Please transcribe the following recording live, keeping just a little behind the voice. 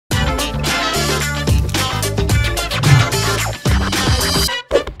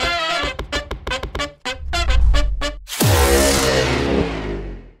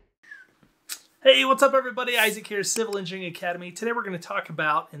What's up, everybody? Isaac here, Civil Engineering Academy. Today we're going to talk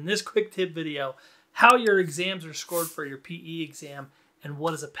about, in this quick tip video, how your exams are scored for your PE exam and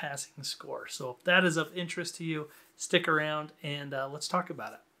what is a passing score. So if that is of interest to you, stick around and let's talk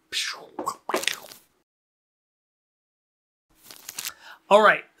about it. All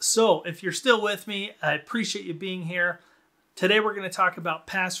right, so if you're still with me, I appreciate you being here. Today we're going to talk about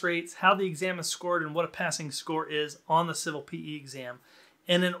pass rates, how the exam is scored, and what a passing score is on the Civil PE exam.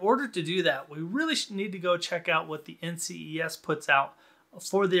 And in order to do that, we really need to go check out what the NCEES puts out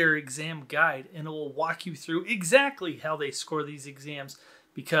for their exam guide, and it will walk you through exactly how they score these exams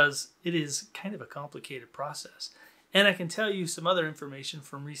because it is kind of a complicated process. And I can tell you some other information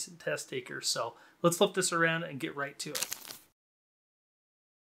from recent test takers. So let's flip this around and get right to it.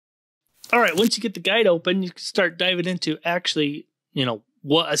 All right, once you get the guide open, you can start diving into actually,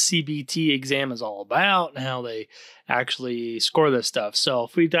 what a CBT exam is all about and how they actually score this stuff. So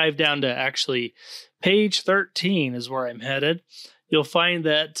if we dive down to actually page 13 is where I'm headed, you'll find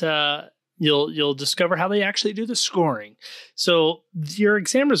that you'll discover how they actually do the scoring. So your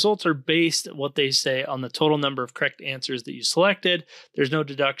exam results are based, what they say, on the total number of correct answers that you selected. There's no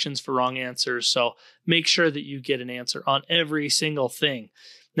deductions for wrong answers. So make sure that you get an answer on every single thing.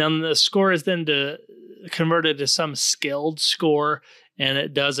 Now the score is then converted to some scaled score, and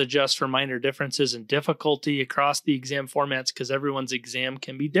it does adjust for minor differences in difficulty across the exam formats because everyone's exam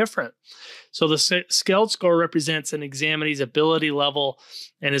can be different. So the scaled score represents an examinee's ability level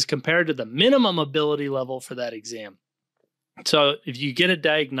and is compared to the minimum ability level for that exam. So if you get a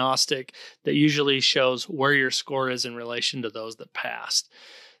diagnostic, that usually shows where your score is in relation to those that passed.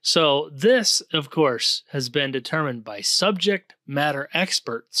 So this, of course, has been determined by subject matter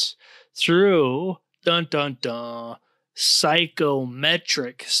experts through,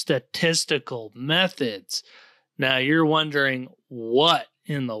 psychometric statistical methods. Now you're wondering, what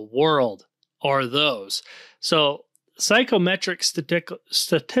in the world are those? So psychometric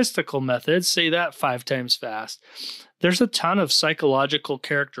statistical methods, say that 5 times fast. There's a ton of psychological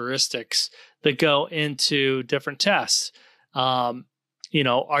characteristics that go into different tests. Are you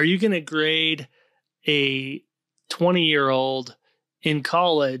going to grade a 20-year-old in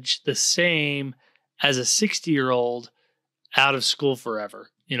college the same as a 60-year-old out of school forever?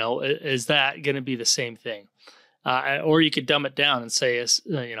 Is that going to be the same thing? Or you could dumb it down and say, a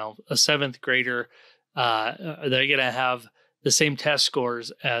 7th grader, they're going to have the same test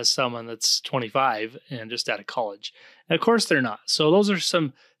scores as someone that's 25 and just out of college. And of course they're not. So those are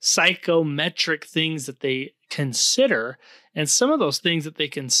some psychometric things that they consider. And some of those things that they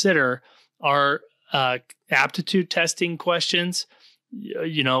consider are aptitude testing questions,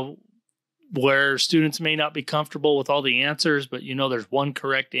 where students may not be comfortable with all the answers, but there's one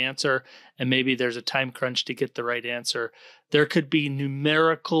correct answer and maybe there's a time crunch to get the right answer. There could be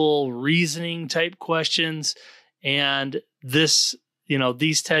numerical reasoning type questions, and these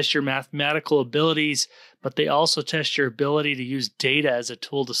test your mathematical abilities, but they also test your ability to use data as a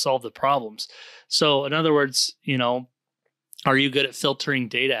tool to solve the problems. So in other words, are you good at filtering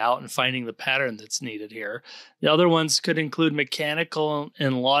data out and finding the pattern that's needed here? The other ones could include mechanical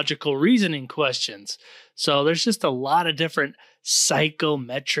and logical reasoning questions. So there's just a lot of different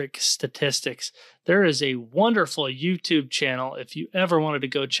psychometric statistics. There is a wonderful YouTube channel if you ever wanted to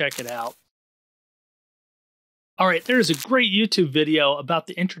go check it out. All right, there is a great YouTube video about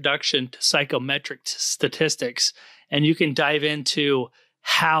the introduction to psychometric statistics, and you can dive into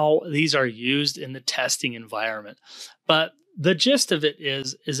how these are used in the testing environment. But the gist of it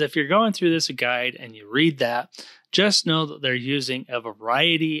is if you're going through this guide and you read that, just know that they're using a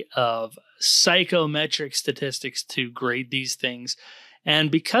variety of psychometric statistics to grade these things.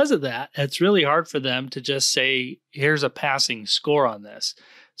 And because of that, it's really hard for them to just say, here's a passing score on this.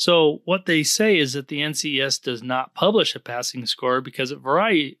 So what they say is that the NCEES does not publish a passing score because it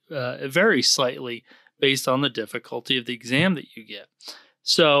varies slightly based on the difficulty of the exam that you get.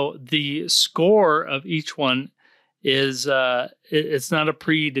 So the score of each one is it's not a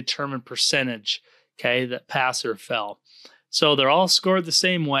predetermined percentage, that pass or fail. So they're all scored the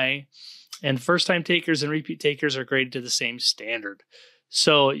same way, and first-time takers and repeat takers are graded to the same standard.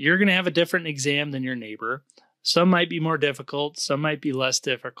 So you're going to have a different exam than your neighbor. Some might be more difficult, some might be less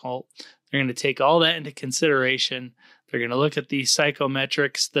difficult. They're going to take all that into consideration. They're going to look at the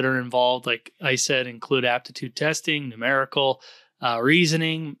psychometrics that are involved, like I said, include aptitude testing, numerical,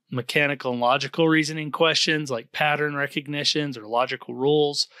 reasoning, mechanical and logical reasoning questions like pattern recognitions or logical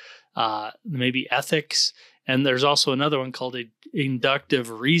rules, maybe ethics. And there's also another one called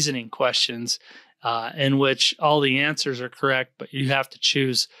inductive reasoning questions. in which all the answers are correct, but you have to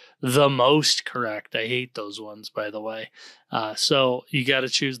choose the most correct. I hate those ones, by the way. So you got to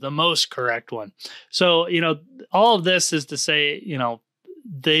choose the most correct one. So, all of this is to say,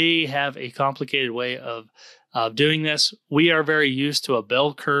 they have a complicated way of doing this. We are very used to a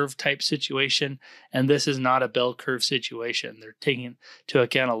bell curve type situation, and this is not a bell curve situation. They're taking into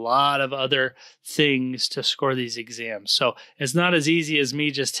account a lot of other things to score these exams. So it's not as easy as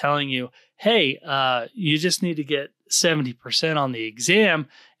me just telling you, hey, you just need to get 70% on the exam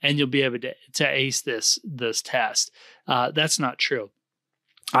and you'll be able to ace this test. That's not true.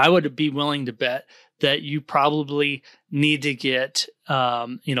 I would be willing to bet that you probably need to get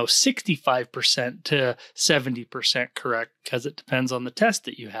 65% to 70% correct, because it depends on the test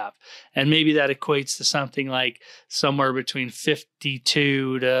that you have. And maybe that equates to something like somewhere between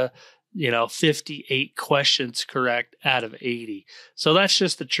 52 to 58 questions correct out of 80. So that's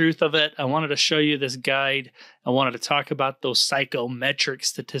just the truth of it. I wanted to show you this guide. I wanted to talk about those psychometric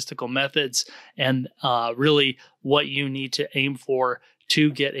statistical methods and really what you need to aim for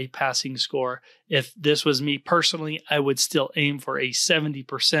to get a passing score. If this was me personally, I would still aim for a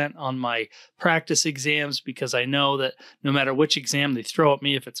 70% on my practice exams, because I know that no matter which exam they throw at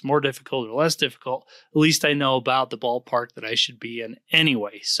me, if it's more difficult or less difficult, at least I know about the ballpark that I should be in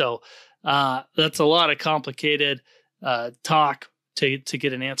anyway. So that's a lot of complicated talk to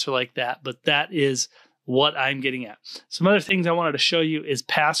get an answer like that, but that is what I'm getting at. Some other things I wanted to show you is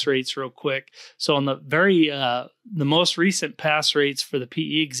pass rates real quick. So on the most recent pass rates for the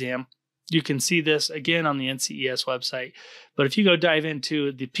PE exam, you can see this again on the NCEES website. But if you go dive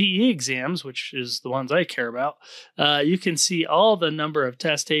into the PE exams, which is the ones I care about, you can see all the number of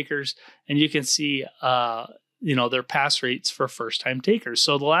test takers, and you can see their pass rates for first-time takers.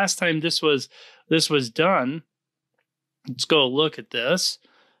 So the last time this was done, let's go look at this.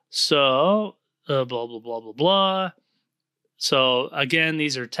 So blah, blah, blah, blah, blah. So again,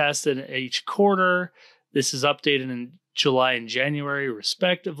 these are tested each quarter. This is updated in July and January,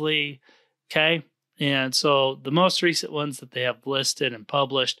 respectively. Okay. And so the most recent ones that they have listed and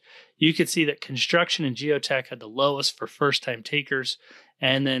published, you can see that construction and geotech had the lowest for first-time takers,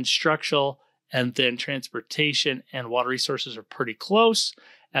 and then structural and then transportation and water resources are pretty close.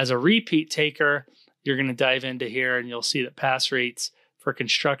 As a repeat taker, you're going to dive into here and you'll see that pass rates for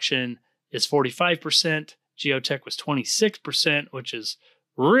construction is 45%. Geotech was 26%, which is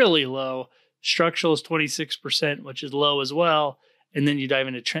really low. Structural is 26%, which is low as well. And then you dive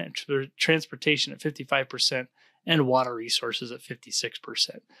into transportation at 55% and water resources at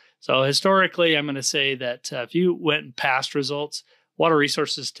 56%. So historically, I'm going to say that if you went and passed results, water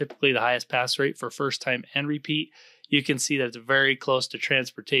resources is typically the highest pass rate for first time and repeat. You can see that it's very close to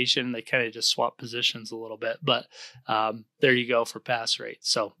transportation. They kind of just swap positions a little bit, but there you go for pass rate.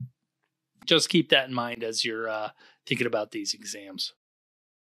 So just keep that in mind as you're thinking about these exams.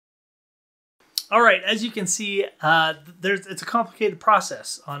 All right, as you can see, it's a complicated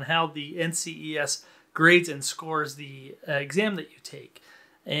process on how the NCEES grades and scores the exam that you take.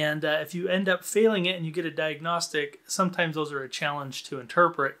 And if you end up failing it and you get a diagnostic, sometimes those are a challenge to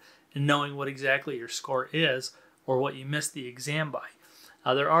interpret and knowing what exactly your score is or what you missed the exam by.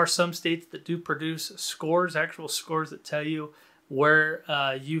 There are some states that do produce scores, actual scores that tell you where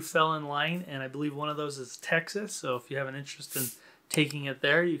you fell in line, and I believe one of those is Texas. So if you have an interest in taking it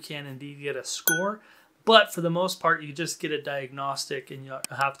there, you can indeed get a score. But for the most part, you just get a diagnostic, and you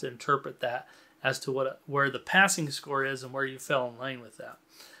have to interpret that as to where the passing score is and where you fell in line with that.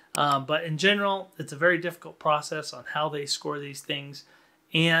 But in general, it's a very difficult process on how they score these things.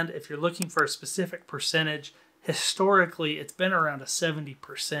 And if you're looking for a specific percentage, historically, it's been around a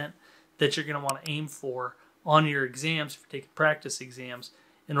 70% that you're going to want to aim for on your exams if you're taking practice exams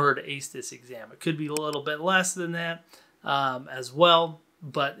in order to ace this exam. It could be a little bit less than that as well,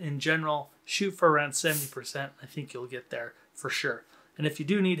 but in general, shoot for around 70%. I think you'll get there for sure. And if you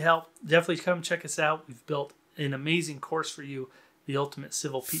do need help, definitely come check us out. We've built an amazing course for you, the Ultimate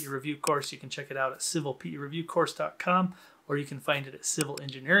Civil PE Review Course. You can check it out at civilpereviewcourse.com, or you can find it at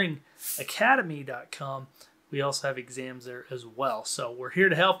civilengineeringacademy.com. We also have exams there as well. So we're here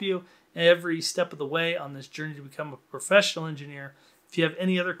to help you every step of the way on this journey to become a professional engineer. If you have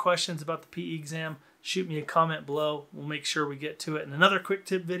any other questions about the PE exam, shoot me a comment below. We'll make sure we get to it in another quick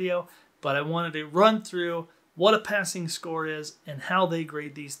tip video. But I wanted to run through what a passing score is and how they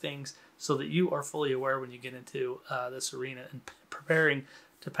grade these things so that you are fully aware when you get into this arena and preparing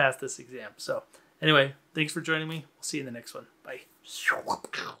to pass this exam. So anyway, thanks for joining me. We'll see you in the next one. Bye.